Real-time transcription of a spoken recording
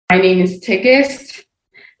My name is Tigist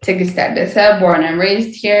Taddese, born and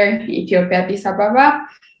raised here, Ethiopia, Addis Ababa.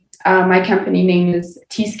 My company name is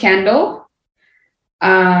T-Scandal.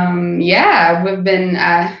 I've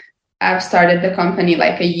started the company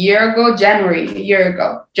like January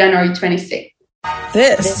 26th.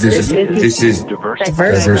 This is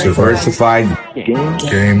Diversified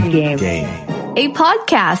Game. A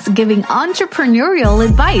podcast giving entrepreneurial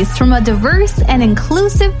advice from a diverse and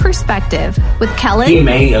inclusive perspective with Kellen. He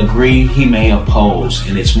may agree, he may oppose,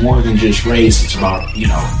 and it's more than just race, it's about,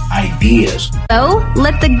 ideas. So,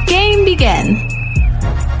 let the game begin.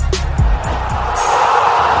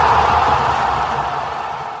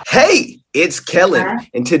 Hey, it's Kellen,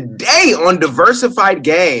 and today on Diversified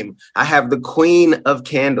Game, I have the Queen of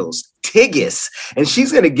Candles, Tigist, and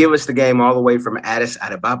she's going to give us the game all the way from Addis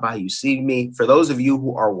Ababa. You see me. For those of you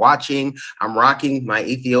who are watching, I'm rocking my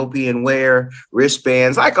Ethiopian wear,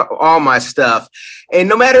 wristbands, like all my stuff. And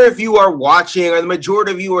no matter if you are watching or the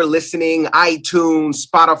majority of you are listening, iTunes,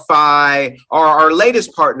 Spotify, or our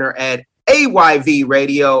latest partner at AYV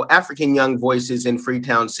Radio, African Young Voices in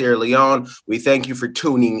Freetown, Sierra Leone, we thank you for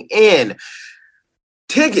tuning in.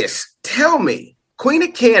 Tigist, tell me, Queen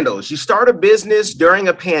of Candles, you start a business during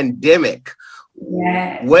a pandemic.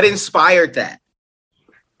 Yes. What inspired that?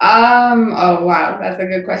 Oh, wow. That's a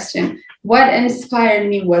good question. What inspired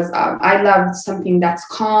me was I loved something that's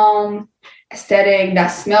calm, aesthetic, that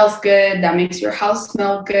smells good, that makes your house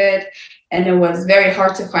smell good. And it was very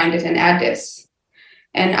hard to find it in Addis.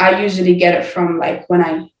 And I usually get it from when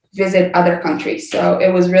I visit other countries. So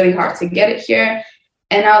it was really hard to get it here.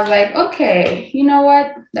 And I was like, okay, you know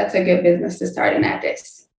what? That's a good business to start in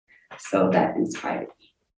Addis. So that inspired me.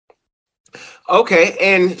 Okay.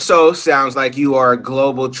 And so sounds like you are a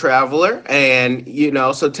global traveler. And,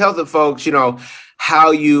 so tell the folks,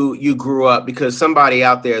 how you grew up, because somebody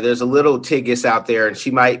out there's a little Tigist out there, and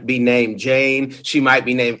she might be named Jane. She might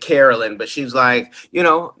be named Carolyn, but she's like,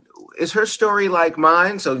 is her story like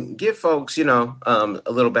mine? So give folks, a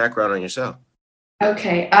little background on yourself.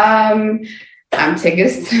 Okay. I'm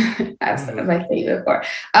Tigist. I've said it before.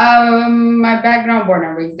 My background, born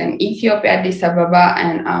and raised in Ethiopia, Addis Ababa,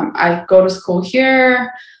 and I go to school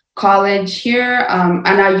here, college here, and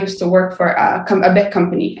I used to work for a big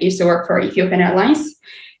company. I used to work for Ethiopian Airlines,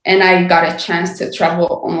 and I got a chance to travel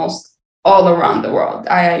almost all around the world.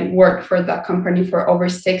 I worked for the company for over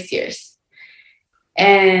 6 years.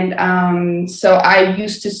 And so I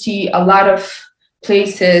used to see a lot of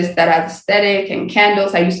places that have aesthetic and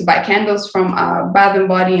candles. I used to buy candles from Bath and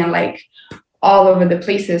Body and all over the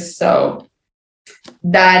places. So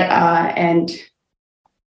that and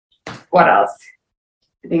what else?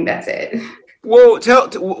 I think that's it. Well,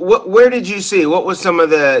 where did you see? What was some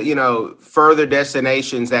of the further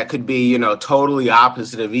destinations that could be totally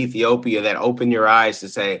opposite of Ethiopia that opened your eyes to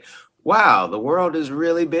say, wow, the world is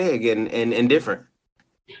really big and different?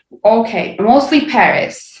 Okay, mostly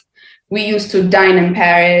Paris. We used to dine in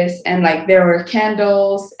Paris, and there were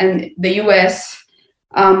candles, and the US,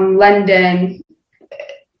 London.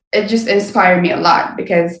 It just inspired me a lot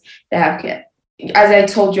because they have, as I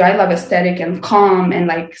told you, I love aesthetic and calm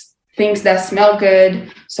and things that smell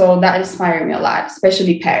good. So that inspired me a lot,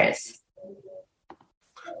 especially Paris.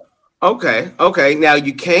 Okay. Now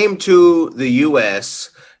you came to the US.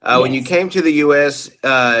 Yes. When you came to the US,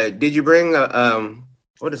 did you bring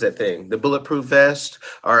what is that thing? The bulletproof vest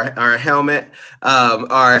or a helmet?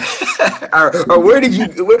 Or where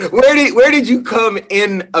did you come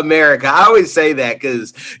in America? I always say that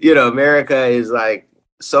because, America is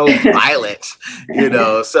so violent,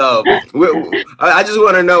 so I just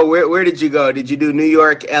want to know, where did you go? Did you do New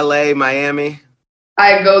York, LA, Miami?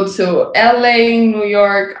 I go to LA, New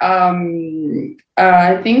York.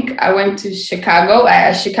 I think I went to Chicago,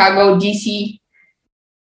 DC.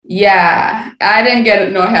 Yeah, I didn't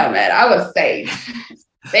get no helmet. I was safe.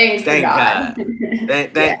 Thank God.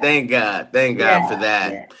 Thank God for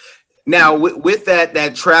that. Yeah. Now, with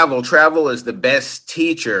that travel is the best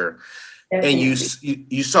teacher. Definitely. And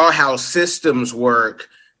you saw how systems work.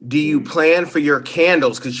 Do you plan for your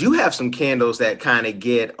candles? Because you have some candles that kind of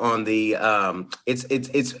get on the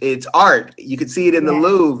it's art. You can see it in the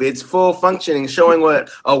Louvre. It's full functioning, showing what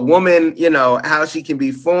a woman, how she can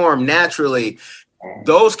be formed naturally.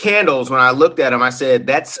 Those candles, when I looked at them, I said,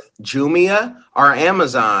 that's Jumia or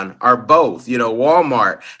Amazon or both,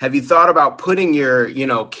 Walmart. Have you thought about putting your,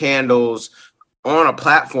 candles on a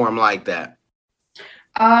platform like that?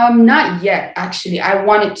 Not yet, actually. I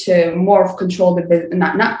wanted to more of control the business,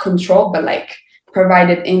 not control, but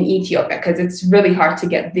provide it in Ethiopia, because it's really hard to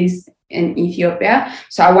get this in Ethiopia.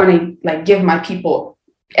 So I want to give my people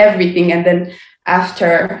everything. And then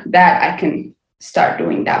after that, I can start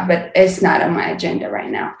doing that, but it's not on my agenda right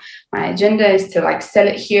now. My agenda is to like sell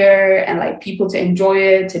it here and like people to enjoy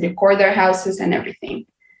it, to decor their houses and everything.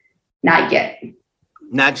 Not yet.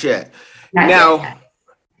 Not yet. Not yet.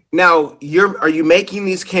 Now, are you making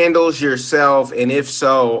these candles yourself? And if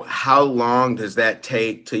so, how long does that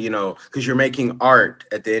take to, because you're making art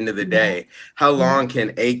at the end of the day, how long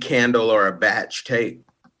can a candle or a batch take?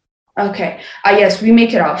 Okay. Yes, we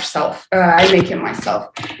make it ourselves. I make it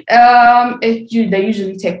myself. They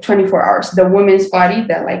usually take 24 hours. The woman's body,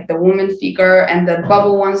 the woman figure, and the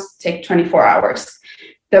bubble ones take 24 hours.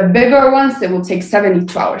 The bigger ones, it will take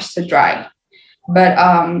 72 hours to dry. But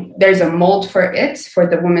there's a mold for it, for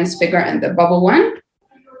the woman's figure and the bubble one.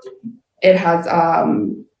 It has a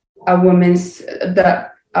woman's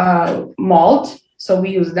mold, so we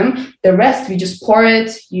use them. The rest, we just pour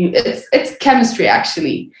it. It's chemistry,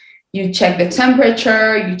 actually. You check the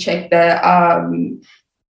temperature, you check the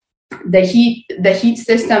heat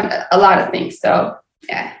system, a lot of things. So,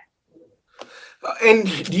 yeah. And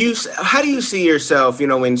how do you see yourself,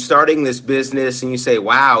 when starting this business and you say,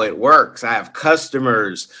 wow, it works, I have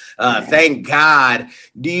customers, thank God.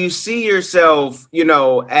 Do you see yourself,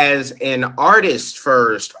 as an artist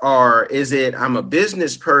first, or is it I'm a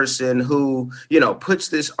business person who, puts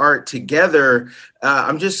this art together?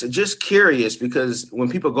 I'm just curious, because when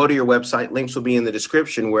people go to your website, links will be in the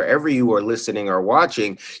description. Wherever you are listening or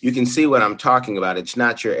watching, you can see what I'm talking about. It's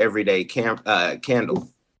not your everyday candle.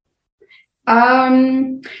 I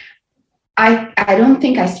don't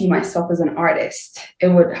think I see myself as an artist.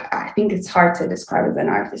 I think it's hard to describe as an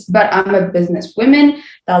artist, but I'm a businesswoman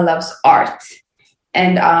that loves art.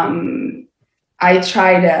 And I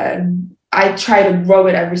try to grow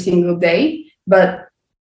it every single day, but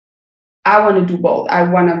I want to do both. I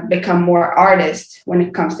want to become more artist when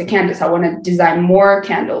it comes to candles. I want to design more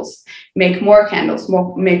candles, make more candles,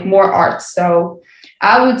 make more art. So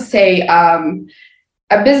I would say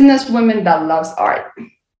a businesswoman that loves art.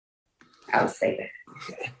 I would say that.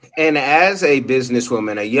 And as a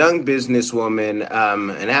businesswoman, a young businesswoman,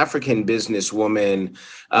 an African businesswoman,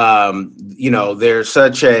 there's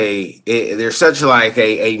such like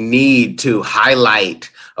a need to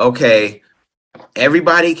highlight, okay,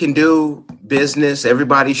 everybody can do business.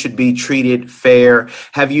 Everybody should be treated fair.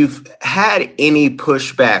 Have you had any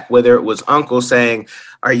pushback, whether it was uncle saying,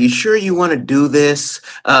 are you sure you want to do this?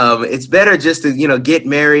 It's better just to, get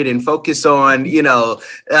married and focus on, the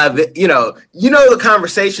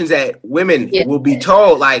conversations that women will be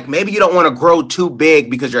told, like maybe you don't want to grow too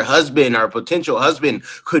big because your husband or potential husband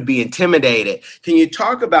could be intimidated. Can you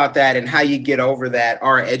talk about that and how you get over that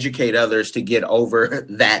or educate others to get over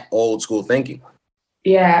that old school thinking?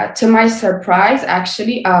 Yeah, to my surprise,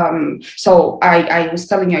 actually, so I was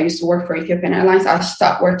telling you, I used to work for Ethiopian Airlines. I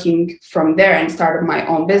stopped working from there and started my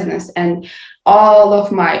own business. And all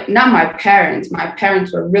of my parents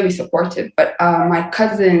were really supportive, but my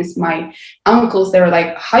cousins, my uncles, they were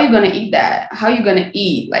like, how are you going to eat that? How are you going to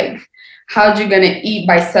eat? Like, how are you going to eat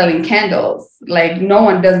by selling candles? Like, no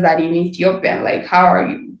one does that in Ethiopia. Like,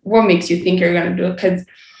 what makes you think you're going to do it? Because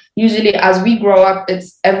usually as we grow up,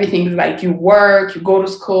 it's everything is like you work, you go to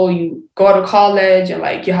school, you go to college, and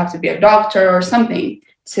like you have to be a doctor or something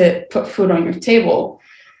to put food on your table.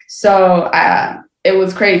 So it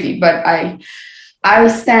was crazy, but I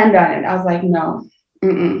stand on it. I was like, no,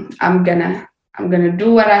 I'm gonna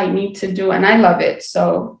do what I need to do, and I love it.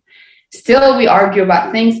 So still we argue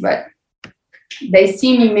about things, but they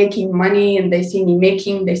see me making money and they see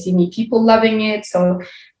me people loving it. So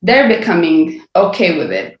they're becoming okay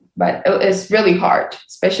with it. But it's really hard,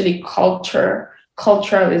 especially cultural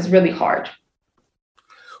is really hard.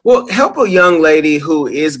 Well, help a young lady who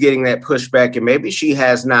is getting that pushback and maybe she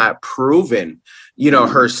has not proven,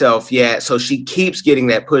 herself yet. So she keeps getting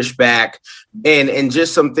that pushback and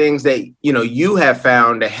just some things that, you have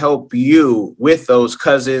found to help you with those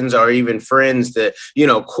cousins or even friends that,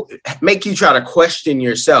 make you try to question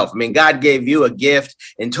yourself. I mean, God gave you a gift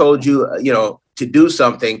and told you, to do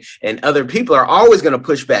something, and other people are always going to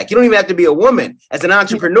push back. You don't even have to be a woman. As an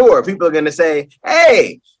entrepreneur, people are going to say,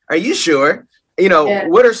 hey, are you sure?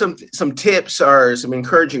 What are some tips or some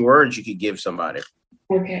encouraging words you could give somebody?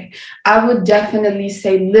 Okay. I would definitely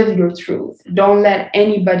say live your truth. Don't let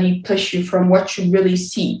anybody push you from what you really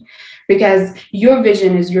see, because your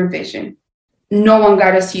vision is your vision. No one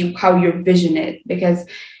got to see how your vision is, because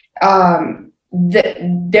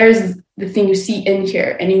there's the thing you see in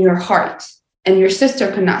here and in your heart. And your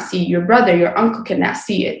sister cannot see, your brother, your uncle cannot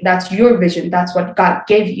see it. That's your vision. That's what God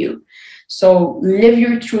gave you. So live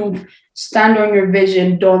your truth, stand on your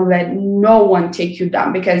vision. Don't let no one take you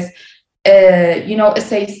down, because, it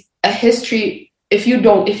says a history if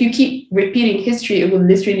you keep repeating history, it will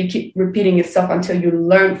literally keep repeating itself until you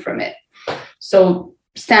learn from it. So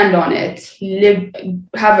stand on it, live,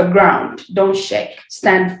 have a ground, don't shake,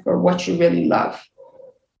 stand for what you really love.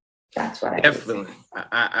 That's what I definitely.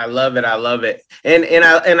 I love it. I love it. And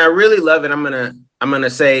I really love it. I'm gonna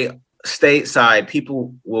say stateside,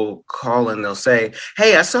 people will call and they'll say,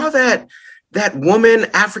 hey, I saw that woman,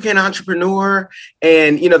 African entrepreneur.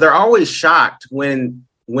 And, you know, they're always shocked when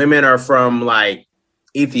women are from like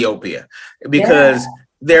Ethiopia, because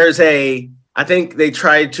there's I think they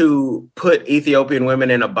tried to put Ethiopian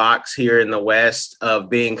women in a box here in the West of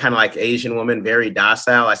being kind of like Asian women, very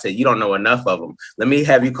docile. I said, you don't know enough of them. Let me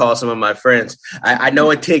have you call some of my friends. I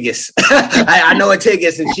know a Tigis. I know a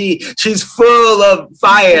Tigis, and she's full of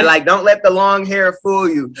fire. Like, don't let the long hair fool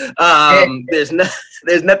you. There's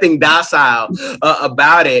nothing docile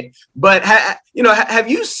about it. But have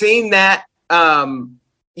you seen that?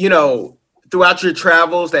 Throughout your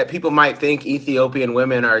travels, that people might think Ethiopian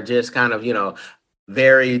women are just kind of,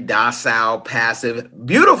 very docile, passive,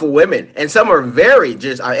 beautiful women. And some are very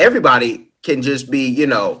everybody can just be,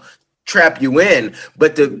 trap you in.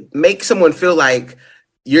 But to make someone feel like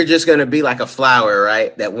you're just going to be like a flower,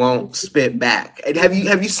 right, that won't spit back. And have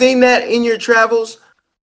you seen that in your travels?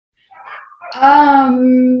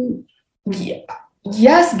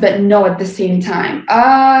 Yes, but no at the same time.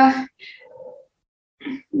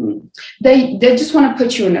 They just want to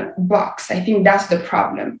put you in a box. I think that's the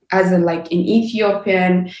problem. As in, like, in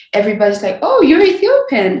Ethiopian, everybody's like, oh, you're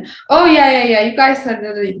Ethiopian. Oh, yeah. You guys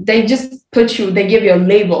they just they give you a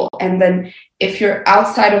label. And then if you're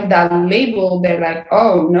outside of that label, they're like,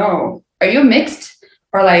 oh, no, are you mixed?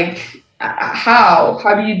 Or like, how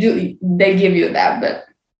do you do? They give you that, but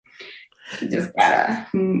you just gotta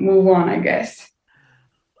move on, I guess.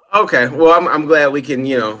 Okay, well, I'm glad we can,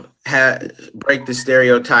 break the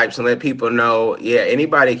stereotypes and let people know,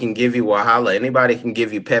 anybody can give you Wahala, anybody can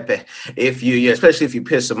give you Pepe, if you, especially if you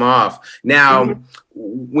piss them off. Now,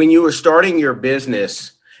 when you were starting your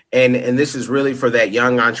business, and this is really for that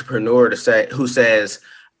young entrepreneur who says,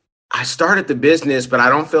 I started the business, but I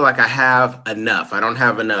don't feel like I have enough. I don't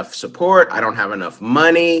have enough support. I don't have enough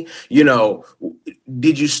money.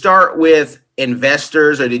 Did you start with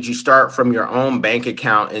investors, or did you start from your own bank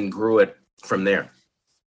account and grew it from there?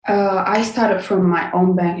 I started from my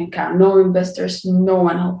own bank account. No investors, no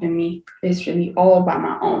one helping me. It's really all by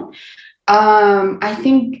my own. I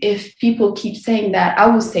think if people keep saying that, I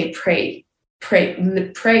would say pray. Prayer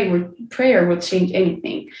will change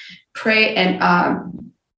anything. Pray, and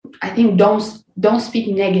I think don't speak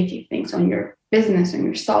negative things on your business, on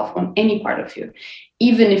yourself, on any part of you.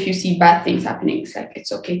 Even if you see bad things happening, it's like,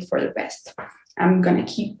 it's okay for the best. I'm gonna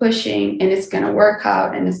keep pushing, and it's gonna work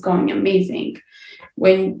out, and it's going amazing.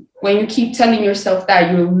 When you keep telling yourself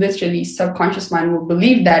that, you literally, subconscious mind will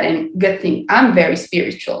believe that. And good thing, I'm very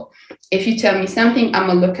spiritual. If you tell me something, I'm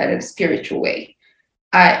gonna look at it a spiritual way.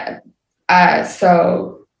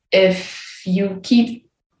 So if you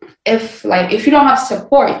don't have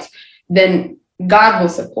support, then God will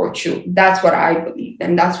support you. That's what I believe,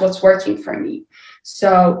 and that's what's working for me.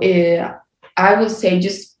 So I would say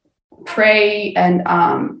just pray and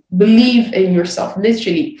believe in yourself.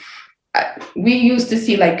 Literally, we used to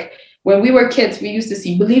see, like, when we were kids, we used to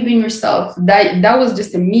see believe in yourself. That was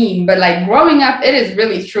just a meme, but like growing up, it is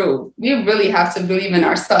really true. We really have to believe in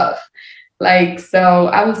ourselves. Like, so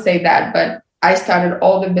I would say that, but I started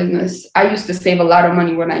all the business. I used to save a lot of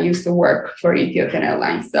money when I used to work for Ethiopian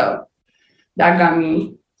Airlines. So that got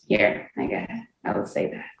me here, I guess. I would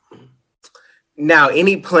say that. Now,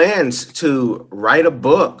 any plans to write a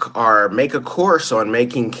book or make a course on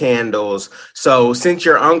making candles? So since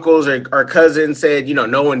your uncles or cousins said,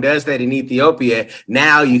 no one does that in Ethiopia,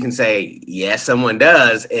 now you can say, yes, someone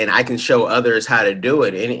does, and I can show others how to do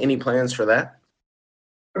it. Any plans for that?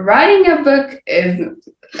 Writing a book is,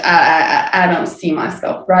 I don't see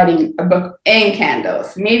myself writing a book in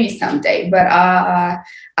candles, maybe someday, but I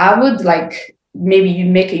would like, maybe you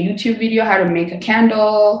make a YouTube video, how to make a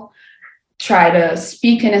candle, try to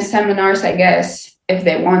speak in a seminars, I guess, if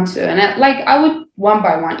they want to. And I would one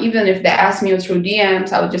by one, even if they ask me through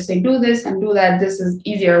DMs, I would just say, do this and do that. This is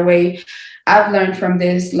easier way. I've learned from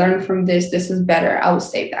this, this is better. I would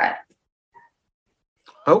say that.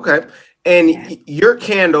 Okay. And your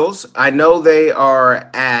candles, I know they are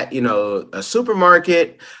at, a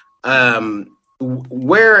supermarket.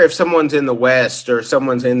 Where, if someone's in the West or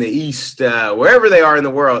someone's in the East, wherever they are in the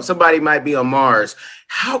world, somebody might be on Mars,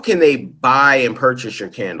 how can they buy and purchase your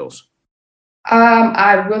candles?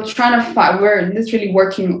 I will try to find, we're literally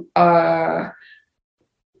working to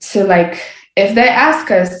like if they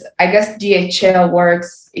ask us, I guess DHL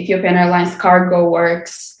works, Ethiopian Airlines Cargo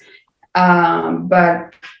works,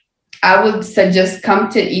 but I would suggest come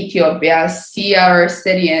to Ethiopia, see our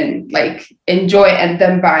city, and like enjoy, and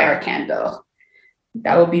then buy our candle.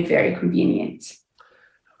 That would be very convenient.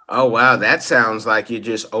 Oh, wow. That sounds like you're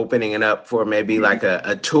just opening it up for maybe like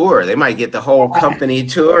a tour. They might get the whole company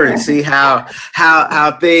tour and see how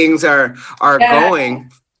things are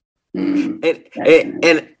going.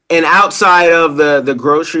 And outside of the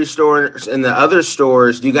grocery stores and the other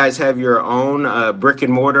stores, do you guys have your own brick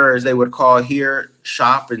and mortar, as they would call here,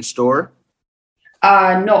 shop and store?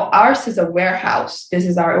 No, ours is a warehouse. This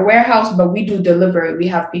is our warehouse, but we do delivery. We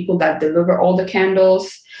have people that deliver all the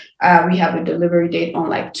candles. We have a delivery date on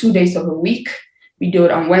like 2 days of a week. We do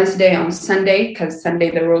it on Wednesday, on Sunday, because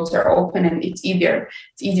Sunday the roads are open and it's easier.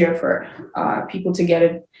 It's easier for people to get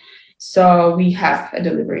it. So we have a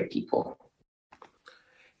delivery people.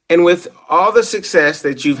 And with all the success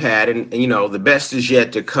that you've had, and you know, the best is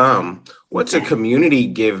yet to come, what's a community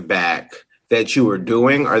give back that you are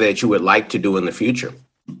doing or that you would like to do in the future?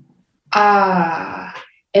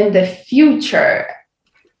 In the future,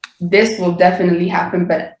 this will definitely happen,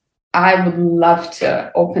 but I would love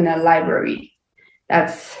to open a library.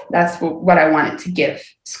 That's what I wanted to give.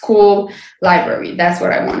 School, library, that's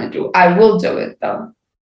what I want to do. I will do it though.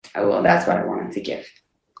 I will. That's what I wanted to give.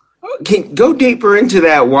 Can go deeper into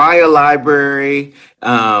that. Why a library?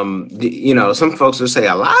 You know, some folks will say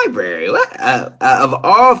a library. What? Of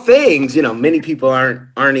all things, you know, many people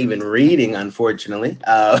aren't even reading, unfortunately,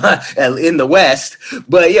 in the West.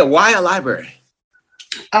 But yeah, why a library?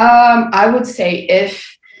 I would say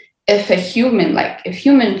if a human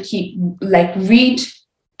read,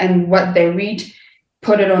 and what they read,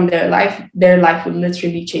 put it on their life would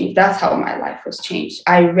literally change. That's how my life was changed.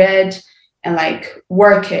 I read and like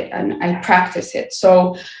work it and I practice it.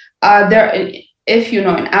 So if you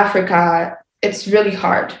know, in Africa, it's really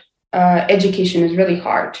hard. Education is really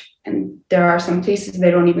hard. And there are some places they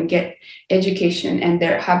don't even get education, and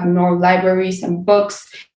they have no libraries and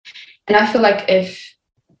books. And I feel like if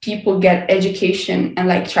people get education and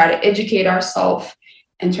like try to educate ourselves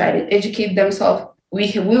and try to educate themselves,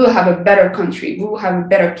 we will have a better country. We will have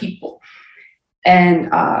better people. And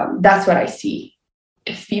that's what I see.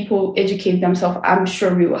 If people educate themselves, I'm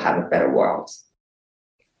sure we will have a better world.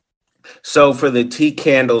 So for the Tea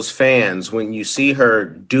Candles fans, when you see her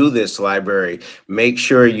do this library, make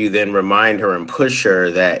sure you then remind her and push her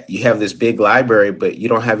that you have this big library, but you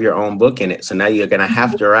don't have your own book in it. So now you're going to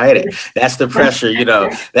have to write it. That's the pressure, you know,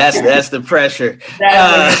 that's the pressure.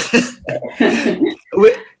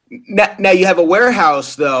 Now you have a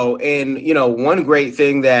warehouse though. And, you know, one great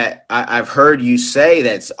thing that I've heard you say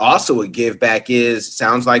that's also a give back is,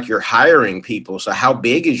 sounds like you're hiring people. So how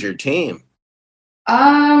big is your team?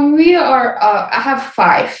 We are, I have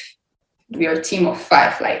 5. We are a team of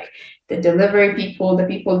 5, like the delivery people, the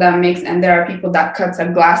people that mix, and there are people that cut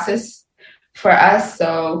some glasses for us.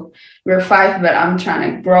 So we're 5, but I'm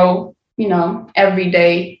trying to grow, you know, every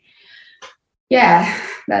day. Yeah,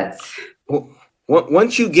 that's.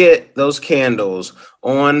 Once you get those candles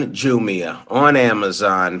on Jumia, on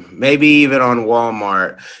Amazon, maybe even on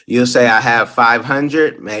Walmart, you'll say, I have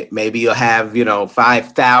 500, maybe you'll have, you know,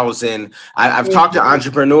 5,000. I've talked to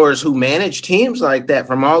entrepreneurs who manage teams like that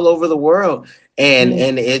from all over the world. And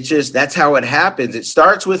it just, that's how it happens. It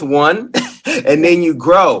starts with 1 and then you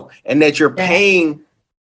grow, and that you're paying.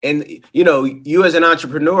 And, you know, you as an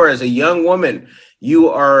entrepreneur, as a young woman, you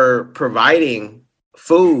are providing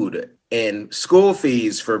food and school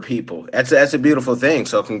fees for people. That's a beautiful thing.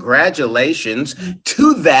 So congratulations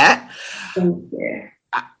to that. Thank you.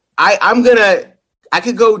 I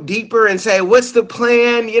could go deeper and say, what's the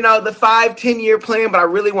plan? You know, the 5-10 year plan, but I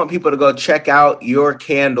really want people to go check out your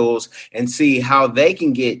candles and see how they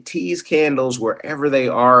can get Tea's candles wherever they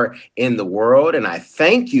are in the world. And I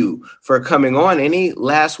thank you for coming on. Any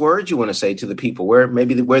last words you want to say to the people, where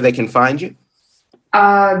they can find you?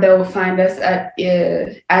 They will find us at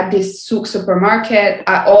this Souk supermarket,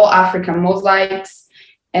 at All African Mosaics,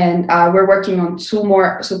 and we're working on 2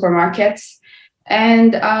 more supermarkets.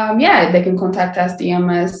 And they can contact us, DM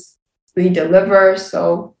us. We deliver,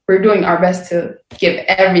 so we're doing our best to give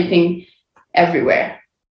everything everywhere.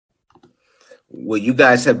 Well, you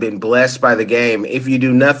guys have been blessed by the game. If you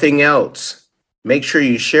do nothing else, make sure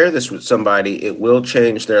you share this with somebody. It will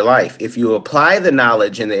change their life. If you apply the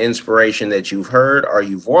knowledge and the inspiration that you've heard or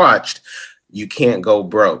you've watched, you can't go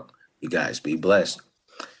broke. You guys be blessed.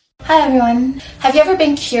 Hi, everyone. Have you ever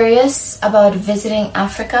been curious about visiting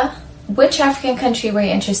Africa? Which African country were you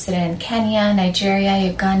interested in? Kenya,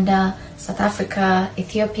 Nigeria, Uganda, South Africa,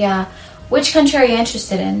 Ethiopia? Which country are you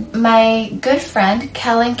interested in? My good friend,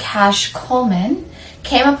 Kellen Cash Coleman,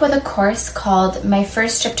 came up with a course called My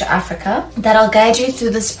First Trip to Africa that'll guide you through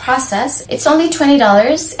this process. It's only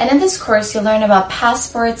 $20, and in this course you'll learn about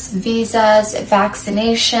passports, visas,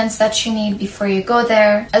 vaccinations that you need before you go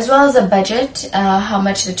there, as well as a budget, how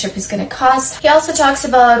much the trip is going to cost. He also talks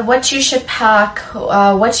about what you should pack,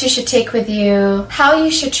 what you should take with you, how you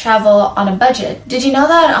should travel on a budget. Did you know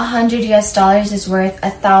that $100 is worth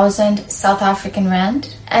 1,000 South African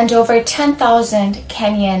rand and over 10,000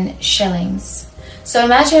 Kenyan shillings? So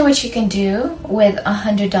imagine what you can do with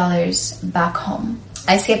 $100 back home.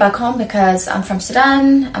 I say back home because I'm from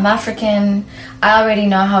Sudan, I'm African, I already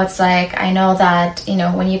know how it's like. I know that,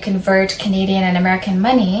 when you convert Canadian and American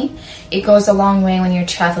money, it goes a long way when you're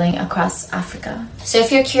traveling across Africa. So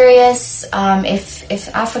if you're curious,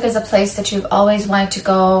 if Africa is a place that you've always wanted to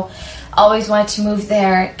go, always wanted to move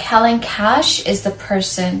there, Kellen Cash is the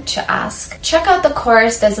person to ask. Check out the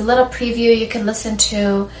course. There's a little preview you can listen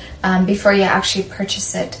to before you actually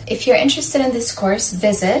purchase it. If you're interested in this course,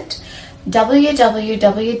 visit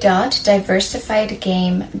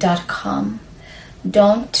www.diversifiedgame.com.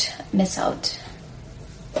 Don't miss out.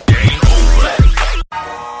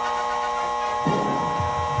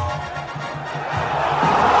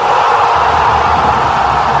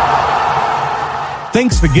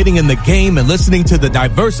 Thanks for getting in the game and listening to the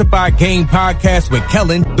Diversified Game podcast with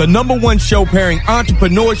Kellen, the #1 show pairing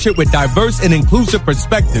entrepreneurship with diverse and inclusive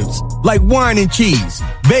perspectives like wine and cheese,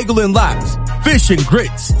 bagel and lox, fish and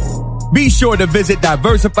grits. Be sure to visit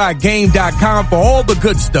diversifiedgame.com for all the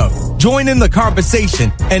good stuff. Join in the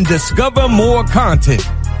conversation and discover more content.